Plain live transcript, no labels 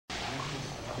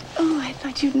Oh, I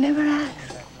thought you'd never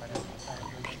ask.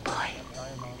 Big boy.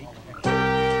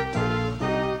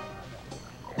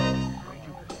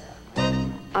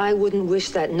 I wouldn't wish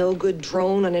that no-good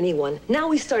drone on anyone.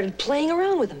 Now he started playing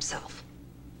around with himself.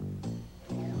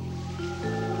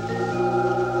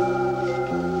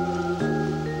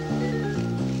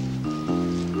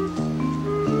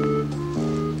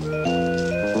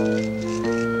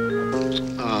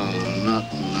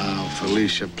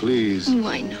 Alicia, please.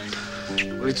 Why not?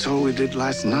 Well, it's all we did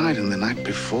last night and the night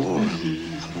before.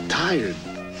 I'm tired.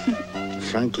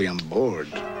 Frankly, I'm bored.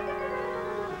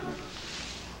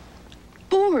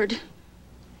 Bored?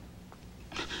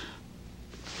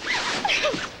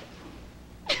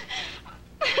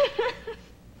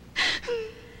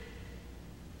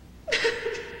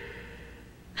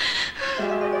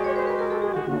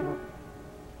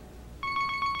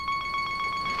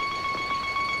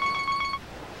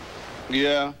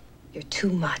 Yeah? You're too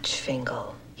much,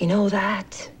 Fingal. You know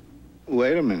that?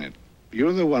 Wait a minute.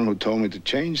 You're the one who told me to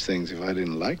change things if I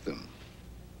didn't like them.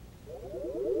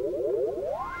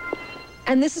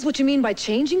 And this is what you mean by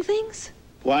changing things?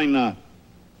 Why not?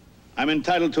 I'm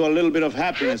entitled to a little bit of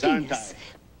happiness, aren't I?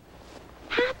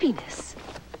 Happiness?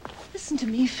 Listen to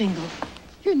me, Fingal.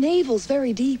 Your navel's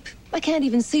very deep. I can't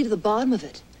even see to the bottom of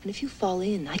it. And if you fall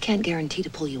in, I can't guarantee to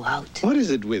pull you out. What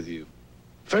is it with you?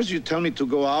 First you tell me to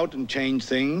go out and change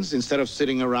things instead of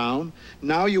sitting around.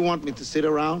 Now you want me to sit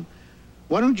around?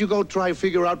 Why don't you go try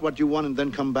figure out what you want and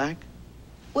then come back?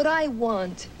 What I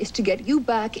want is to get you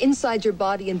back inside your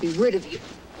body and be rid of you.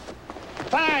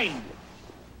 Fine!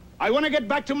 I want to get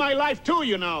back to my life too,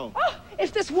 you know. Oh,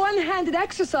 if this one-handed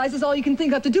exercise is all you can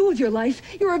think of to do with your life,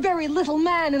 you're a very little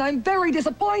man and I'm very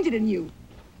disappointed in you.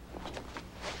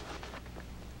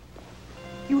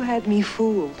 You had me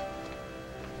fooled.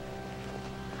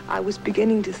 I was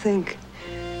beginning to think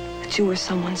that you were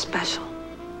someone special.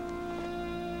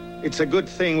 It's a good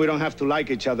thing we don't have to like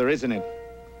each other, isn't it?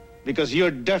 Because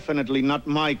you're definitely not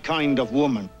my kind of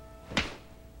woman.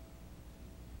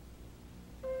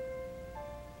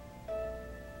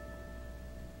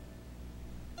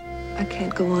 I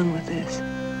can't go on with this.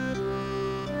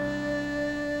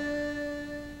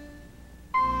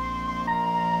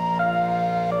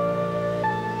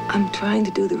 I'm trying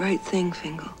to do the right thing,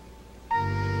 Fingal.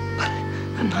 But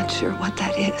I'm not sure what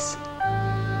that is.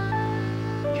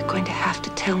 You're going to have to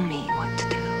tell me what to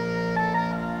do.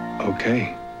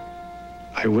 Okay.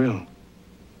 I will.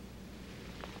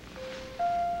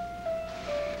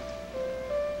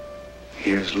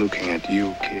 Here's looking at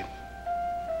you, kid.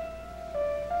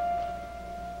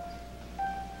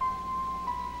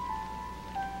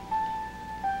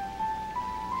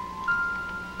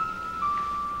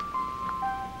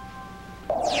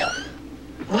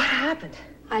 What happened?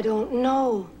 I don't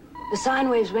know. The sine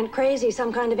waves went crazy,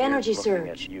 some kind of energy surge.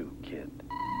 At you, kid.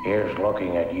 Here's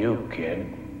looking at you,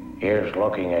 kid. Here's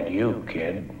looking at you,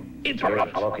 kid.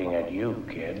 Interrupt. Here's looking at you,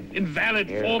 kid. Invalid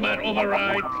Here's format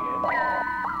override. Kid.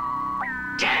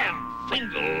 Damn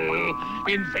Fingal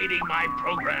invading my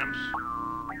programs.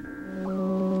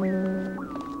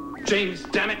 James,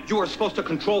 damn it, you are supposed to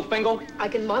control Fingal? I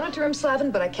can monitor him,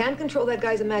 Slavin, but I can't control that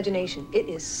guy's imagination. It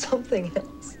is something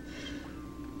else.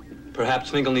 Perhaps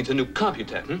Fingal needs a new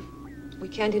Computech, We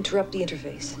can't interrupt the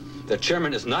interface. The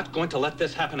chairman is not going to let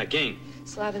this happen again.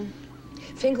 Slavin,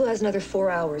 Fingal has another 4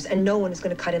 hours, and no one is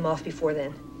going to cut him off before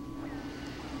then.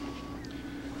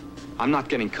 I'm not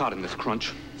getting caught in this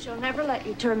crunch. She'll never let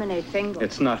you terminate Fingal.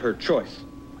 It's not her choice.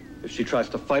 If she tries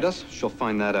to fight us, she'll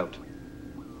find that out.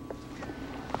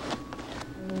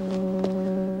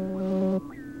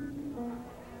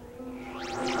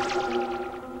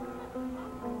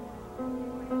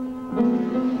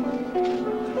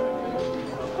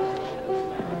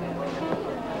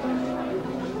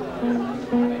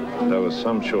 There was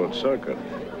some short circuit.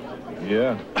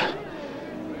 Yeah.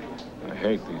 I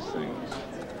hate these things.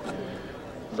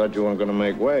 Thought you weren't going to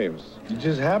make waves. It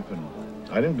just happened.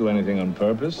 I didn't do anything on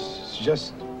purpose. It's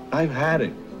just, I've had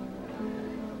it.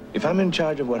 If I'm in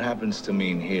charge of what happens to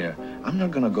me in here, I'm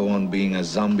not going to go on being a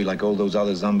zombie like all those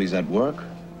other zombies at work.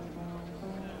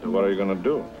 So what are you going to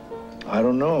do? I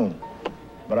don't know.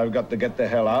 But I've got to get the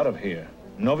hell out of here.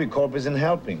 Novicorp isn't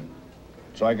helping.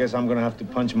 So I guess I'm going to have to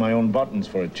punch my own buttons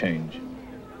for a change.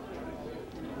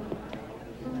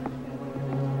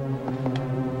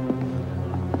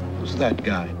 Who's that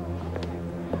guy?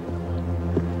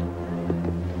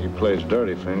 He plays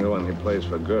dirty, Fingal, and he plays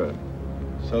for good.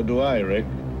 So do I, Rick.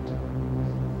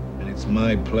 And it's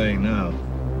my play now.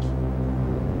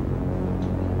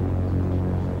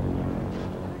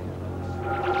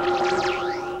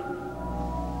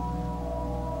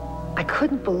 I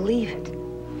couldn't believe it.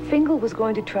 Fingal was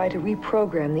going to try to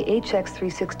reprogram the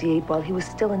HX368 while he was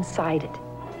still inside it.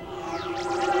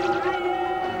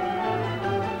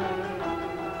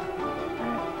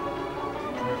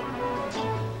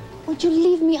 Would you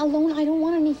leave me alone? I don't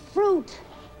want any fruit.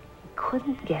 He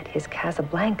couldn't get his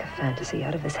Casablanca fantasy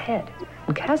out of his head.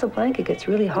 And Casablanca gets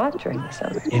really hot during the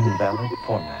summer. Invalid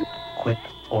format. Quit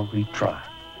or retry.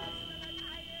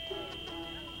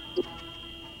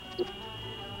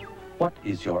 What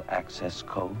is your access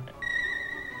code?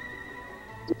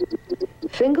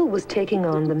 Fingal was taking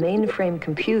on the mainframe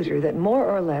computer that more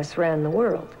or less ran the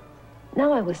world.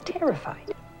 Now I was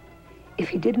terrified. If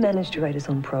he did manage to write his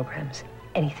own programs,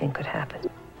 anything could happen.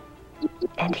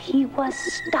 And he was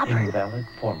stubborn. Invalid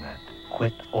format.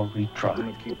 Quit or retry. I'm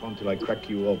gonna keep on till I crack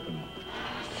you open.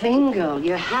 Fingal,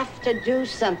 you have to do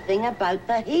something about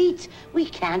the heat. We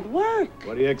can't work.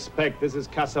 What do you expect? This is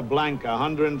Casablanca,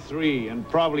 103, and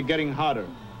probably getting hotter.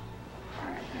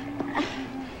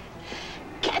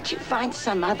 Can't you find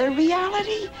some other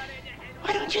reality?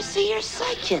 Why don't you see your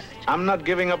psychic? I'm not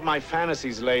giving up my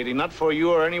fantasies, lady, not for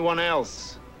you or anyone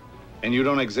else. And you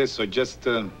don't exist, so just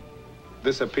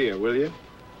disappear, will you?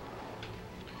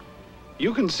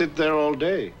 You can sit there all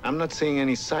day. I'm not seeing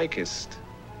any psychist.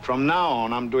 From now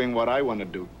on, I'm doing what I want to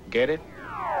do. Get it?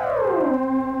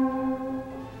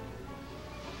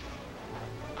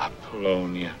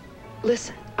 Apollonia.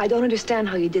 Listen, I don't understand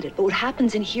how you did it, but what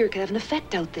happens in here could have an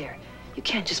effect out there. You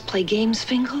can't just play games,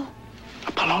 Fingal.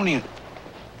 Apollonia.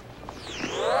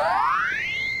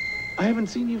 I haven't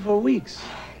seen you for weeks.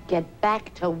 Get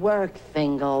back to work,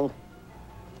 Fingal.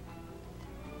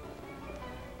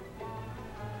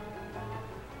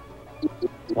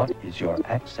 What is your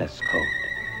access code?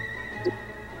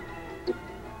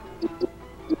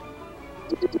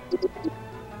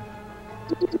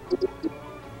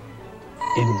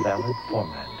 Invalid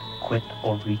format. Quit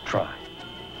or retry.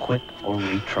 Quit or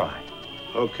retry.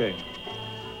 Okay.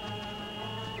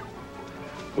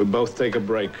 We both take a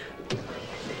break.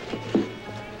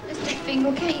 Mr.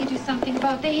 Fingal, can't you do something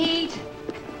about the heat?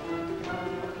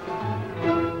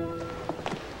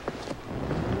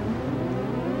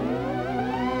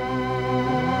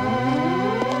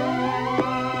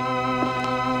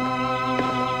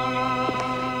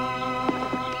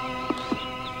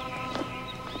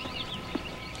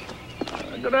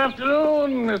 Good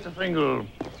afternoon, Mr. Fingal.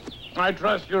 I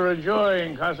trust you're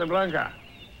enjoying Casablanca.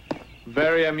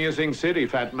 Very amusing city,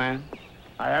 fat man.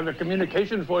 I have a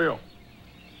communication for you.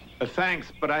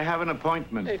 Thanks, but I have an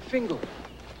appointment. Hey, Fingal,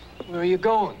 where are you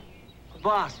going? The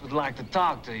boss would like to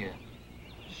talk to you.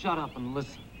 Shut up and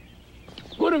listen.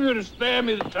 Good of you to spare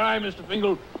me the time, Mr.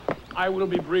 Fingal. I will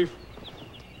be brief.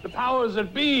 The powers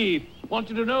that be want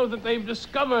you to know that they've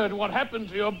discovered what happened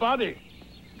to your body.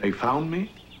 They found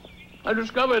me? I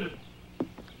discovered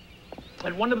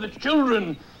that one of the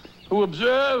children who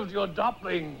observed your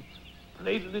doppling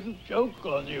played a little joke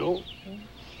on you.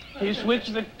 He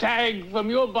switched the tag from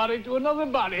your body to another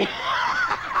body.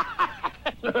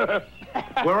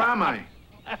 Where am I?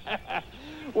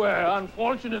 Well,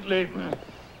 unfortunately,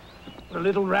 the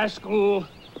little rascal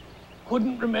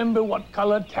couldn't remember what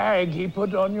color tag he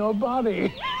put on your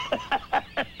body.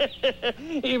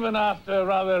 Even after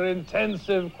rather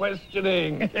intensive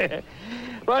questioning.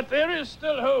 But there is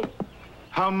still hope.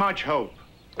 How much hope?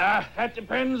 That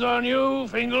depends on you,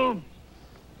 Fingal.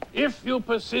 If you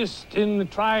persist in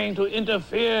trying to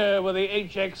interfere with the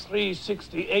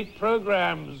HX368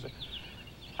 programs,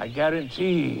 I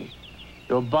guarantee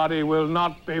your body will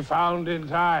not be found in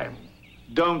time.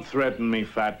 Don't threaten me,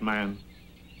 fat man.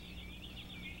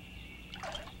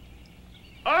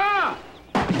 Ah!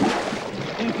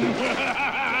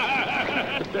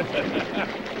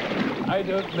 I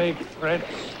don't make threats,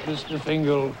 Mr.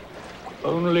 Fingal,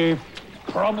 only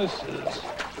promises.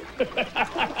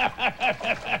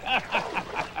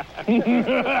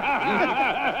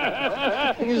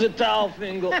 Use a towel,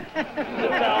 Fingal. Use a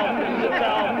towel, use a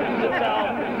towel, use a towel,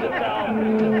 use a towel,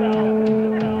 use a towel.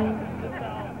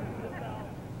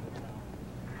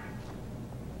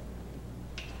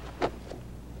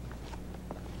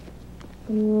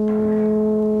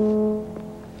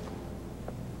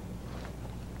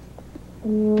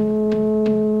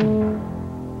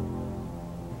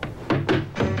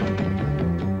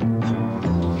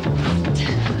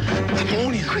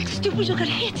 Quick, stupid, you'll get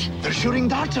hit. They're shooting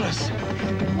darts at us.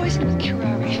 Poison with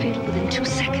curare fatal within 2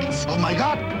 seconds. Oh, my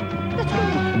God. Let's go.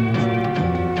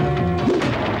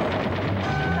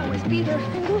 Always be there,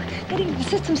 Fingal. Getting the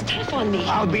system's tough on me.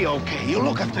 I'll be okay. You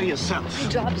look after yourself. My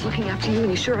job is looking after you, and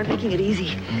you sure aren't making it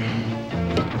easy.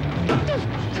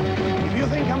 If you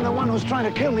think I'm the one who's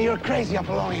trying to kill me, you're crazy,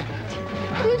 Apollonia.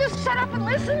 Will you just shut up and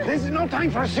listen? This is no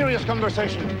time for a serious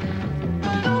conversation.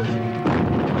 I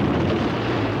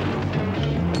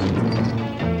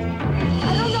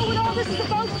don't know what all this is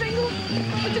about, Fingal,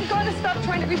 but you've got to stop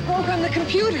trying to reprogram the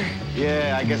computer.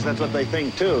 Yeah, I guess that's what they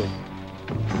think, too.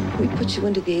 We put you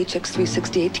into the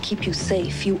HX368 to keep you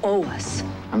safe. You owe us.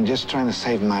 I'm just trying to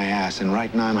save my ass, and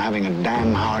right now I'm having a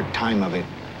damn hard time of it.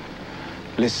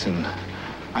 Listen,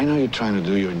 I know you're trying to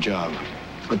do your job,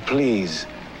 but please,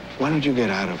 why don't you get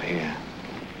out of here?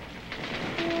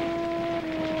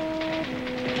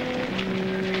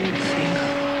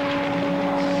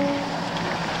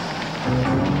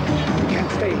 You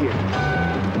can't stay here.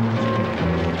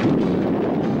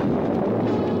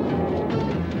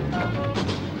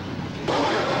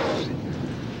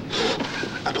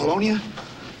 Apollonia?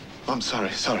 Oh, I'm sorry.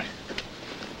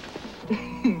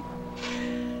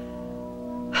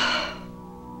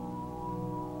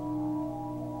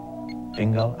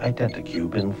 Fingal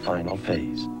Identicube in final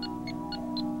phase.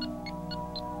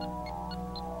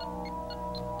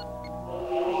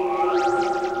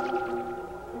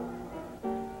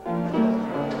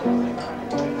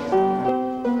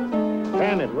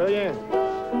 Can it, will you?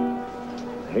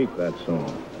 I hate that song.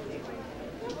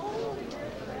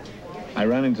 I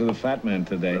ran into the fat man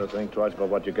today. Better think twice about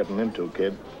what you're getting into,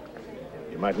 kid.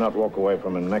 You might not walk away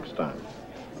from him next time.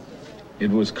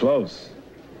 It was close.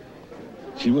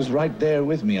 She was right there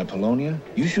with me, Apollonia.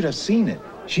 You should have seen it.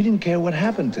 She didn't care what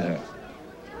happened to her.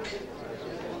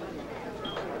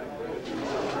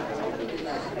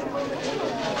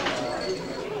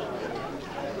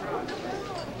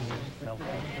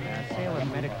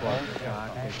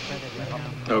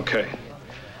 Okay.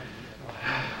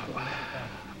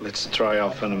 Let's try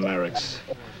alphanumerics.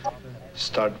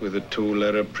 Start with a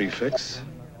two-letter prefix.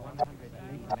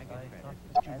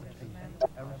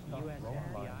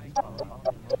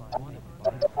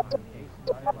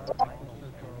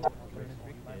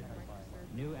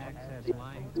 New access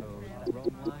line code.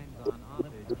 Roam lines on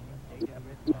office. Data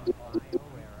written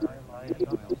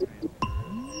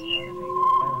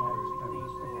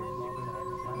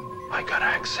on I got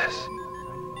access.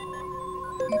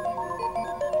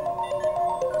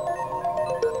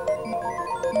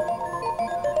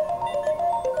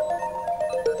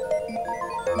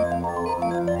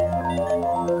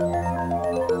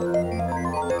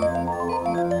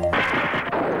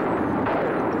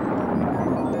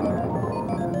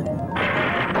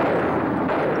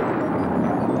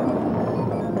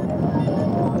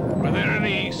 Were there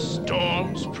any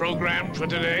storms programmed for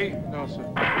today? No, sir.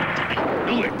 I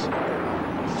knew it.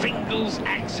 Fingal's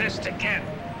accessed again.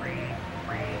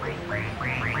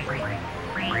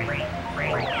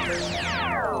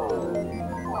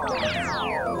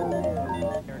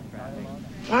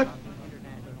 What?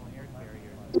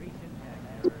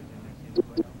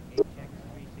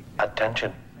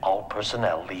 Attention, all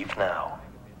personnel leave now.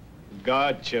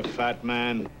 Gotcha, fat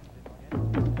man.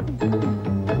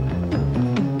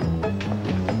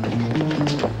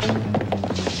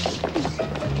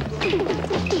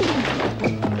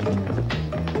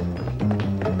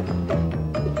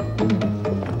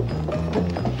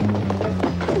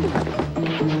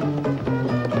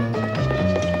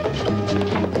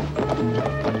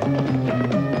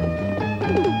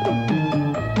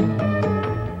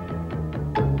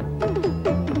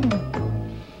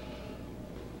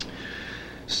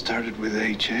 Started with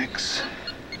HX.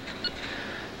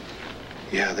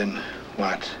 Yeah, then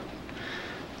what?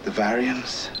 The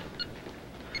variance?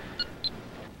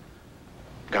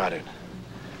 Got it.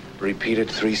 Repeated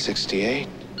 368.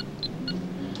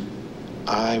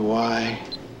 IY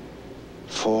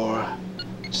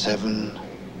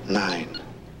 479.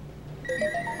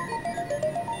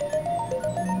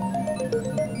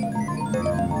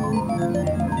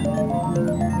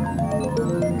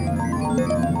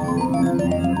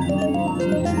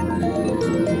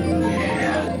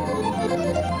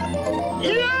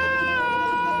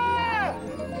 Yeah!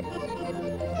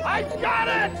 I got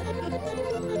it!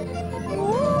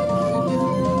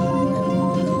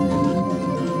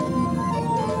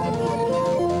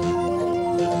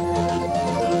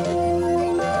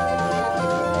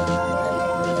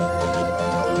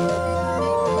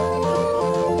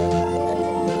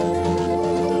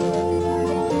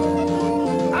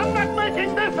 I'm not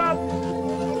making this up!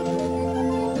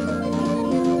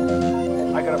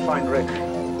 I gotta find Rick.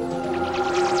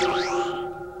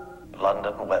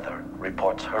 London weather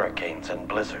reports hurricanes and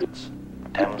blizzards.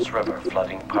 Thames River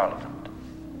flooding Parliament.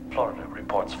 Florida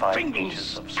reports 5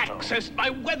 inches of snow. Access my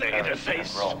weather Paris and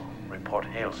interface. Rome report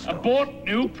hailstones. Abort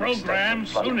new program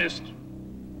soonest.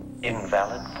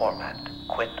 Invalid format.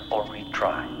 Quit or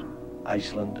retry.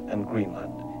 Iceland and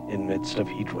Greenland in midst of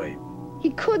heat wave.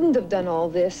 He couldn't have done all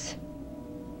this.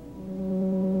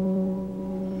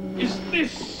 Is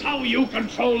this how you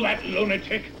control that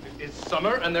lunatic? It's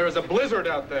summer and there is a blizzard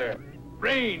out there.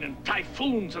 Rain and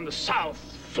typhoons in the south,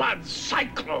 floods,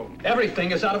 cyclones.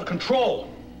 Everything is out of control.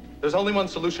 There's only one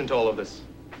solution to all of this.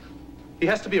 He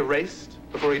has to be erased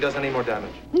before he does any more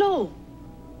damage. No.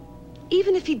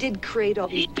 Even if he did create all...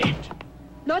 He did.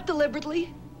 Not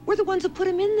deliberately. We're the ones that put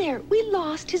him in there. We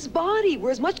lost his body.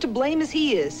 We're as much to blame as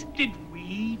he is. Did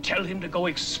we tell him to go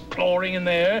exploring in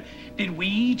there? Did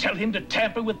we tell him to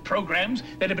tamper with programs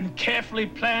that have been carefully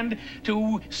planned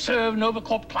to serve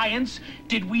NovaCorp clients?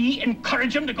 Did we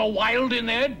encourage him to go wild in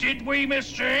there? Did we,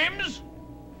 Miss James?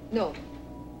 No.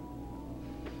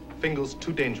 Fingal's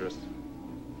too dangerous.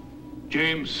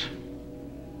 James,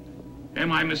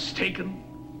 am I mistaken?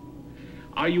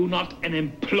 Are you not an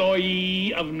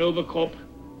employee of NovaCorp?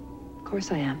 Of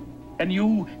course I am. And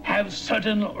you have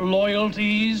certain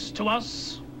loyalties to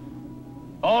us?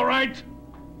 All right.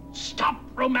 Stop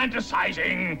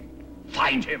romanticizing.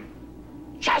 Find him.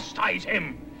 Chastise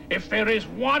him. If there is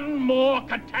one more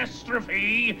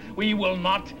catastrophe, we will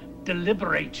not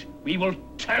deliberate. We will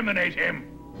terminate him.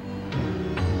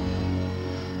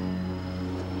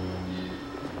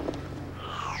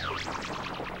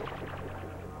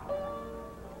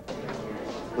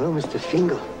 Well, Mr.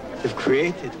 Fingal, you've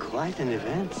created quite an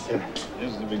event, sir.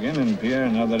 Just the beginning, Pierre,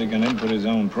 now that he can input his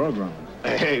own program.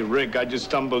 Hey, Rick, I just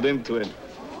stumbled into it.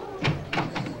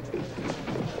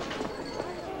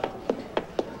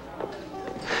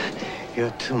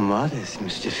 You're too modest,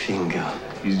 Mr. Fingal.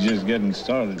 He's just getting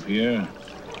started, Pierre.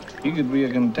 He could be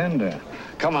a contender.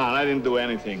 Come on, I didn't do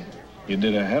anything. You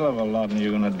did a hell of a lot, and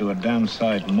you're gonna do a damn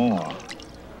sight more.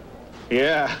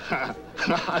 Yeah,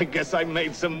 I guess I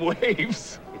made some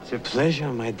waves. It's a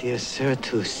pleasure, my dear sir,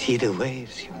 to see the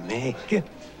waves you make.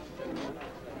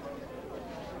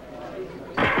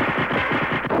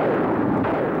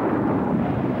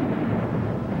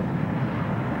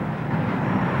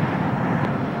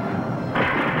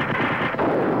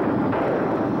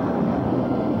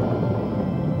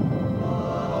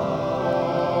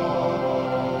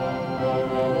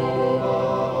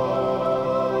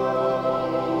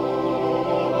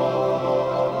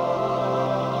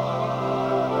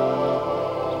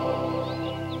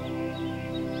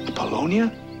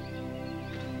 Apollonia?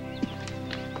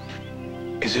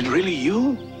 Is it really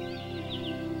you?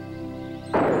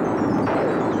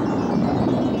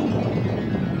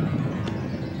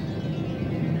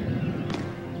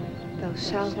 Thou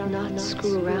shalt not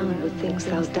screw around with things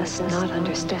thou dost not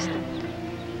understand.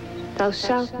 Thou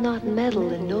shalt not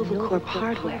meddle in NovaCorp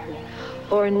hardware,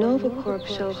 or NovaCorp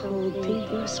shall hold thee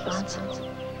responsible.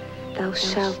 Thou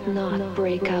shalt not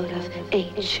break out of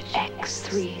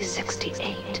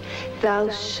HX368. Thou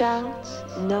shalt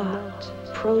not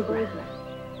program.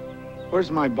 Where's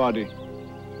my body?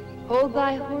 Hold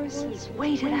thy horses,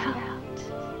 wait it out,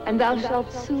 and thou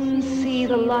shalt soon see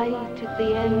the light at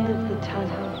the end of the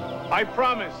tunnel. I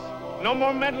promise. No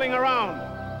more meddling around.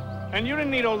 And you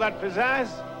didn't need all that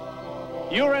pizzazz.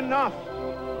 You're enough.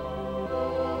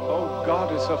 Oh,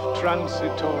 goddess of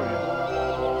Transitoria.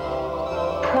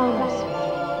 Promise me.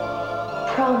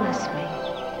 Promise me.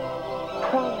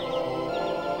 Promise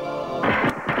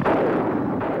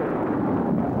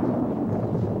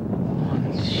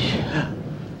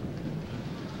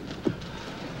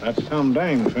That's some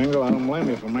dang, Fingal. I don't blame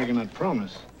you for making that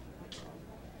promise.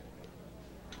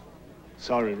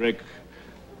 Sorry, Rick.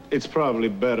 It's probably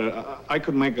better. I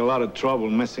could make a lot of trouble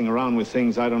messing around with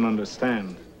things I don't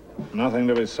understand. Nothing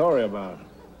to be sorry about.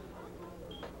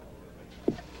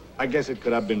 I guess it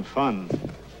could have been fun.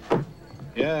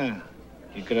 Yeah,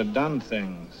 you could have done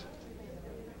things.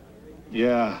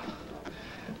 Yeah.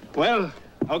 Well,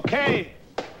 okay.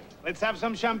 Let's have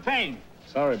some champagne.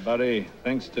 Sorry, buddy.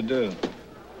 Things to do.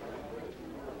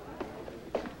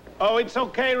 Oh, it's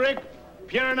okay, Rick.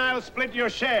 Pierre and I'll split your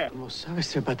share. I'm most sorry,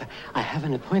 sir, but I have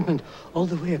an appointment all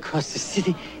the way across the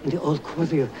city in the old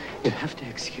quarter. You have to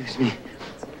excuse me.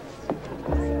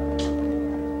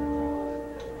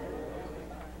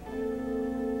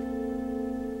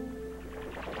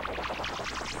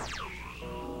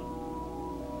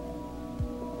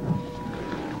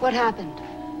 What happened?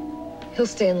 He'll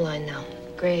stay in line now.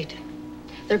 Great.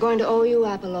 They're going to owe you,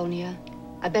 Apollonia.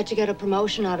 I bet you get a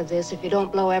promotion out of this if you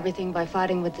don't blow everything by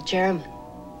fighting with the chairman.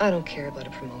 I don't care about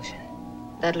a promotion.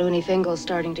 That loony Fingal's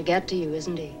starting to get to you,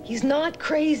 isn't he? He's not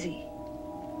crazy.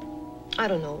 I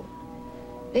don't know.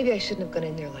 Maybe I shouldn't have gone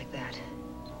in there like that.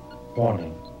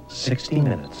 Warning, 60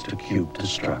 minutes to cube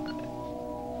destruct.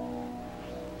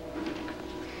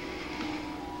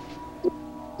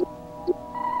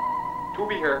 To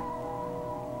be here.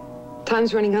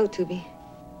 Time's running out, Tooby.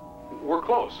 We're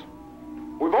close.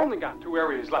 We've only got 2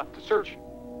 areas left to search.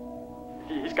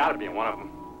 He's got to be in one of them.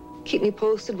 Keep me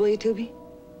posted, will you, Tooby?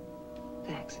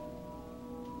 Thanks.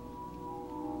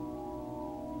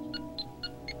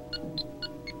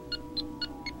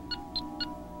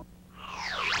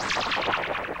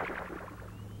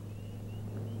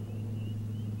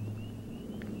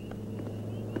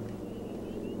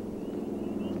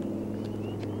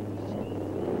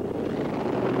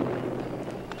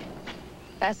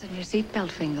 Fasten your seatbelt,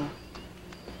 Fingal.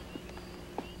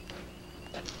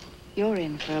 You're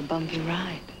in for a bumpy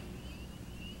ride.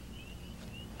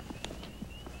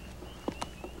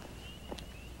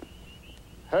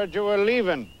 Heard you were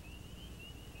leaving.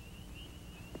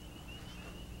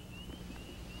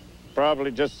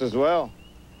 Probably just as well.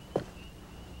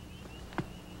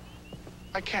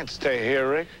 I can't stay here,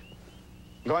 Rick.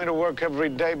 Going to work every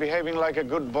day, behaving like a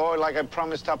good boy, like I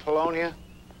promised Apollonia.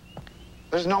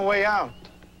 There's no way out.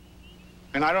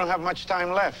 And I don't have much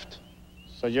time left.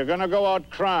 So you're gonna go out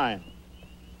crying.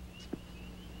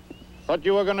 Thought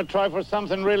you were gonna try for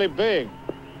something really big.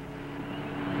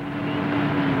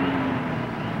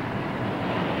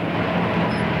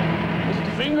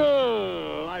 Mr.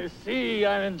 Fingal, I see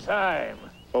I'm in time.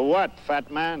 For what,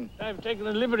 fat man? I've taken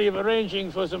the liberty of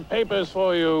arranging for some papers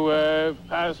for you,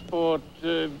 passport,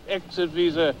 exit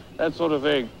visa, that sort of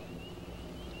thing.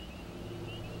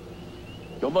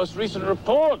 Your most recent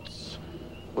reports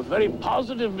were very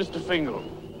positive, Mr. Fingal.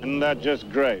 Isn't that just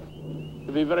great?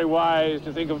 It'd be very wise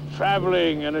to think of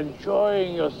traveling and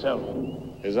enjoying yourself.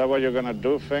 Is that what you're gonna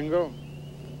do, Fingal?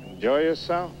 Enjoy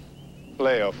yourself?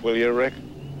 Lay off, will you, Rick?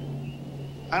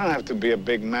 I don't have to be a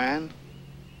big man.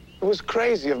 It was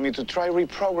crazy of me to try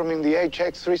reprogramming the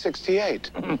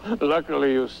HX368.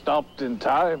 Luckily, you stopped in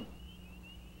time.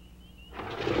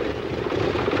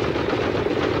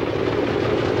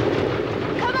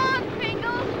 Come on,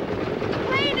 Fingal! The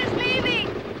plane is leaving!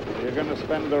 You're gonna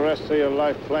spend the rest of your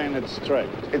life playing it straight.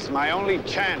 It's my only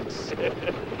chance.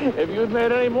 If you'd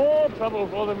made any more trouble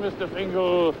for them, Mr.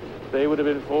 Fingal, they would have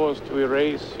been forced to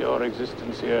erase your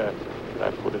existence here.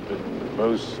 That would have been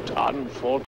most unfortunate.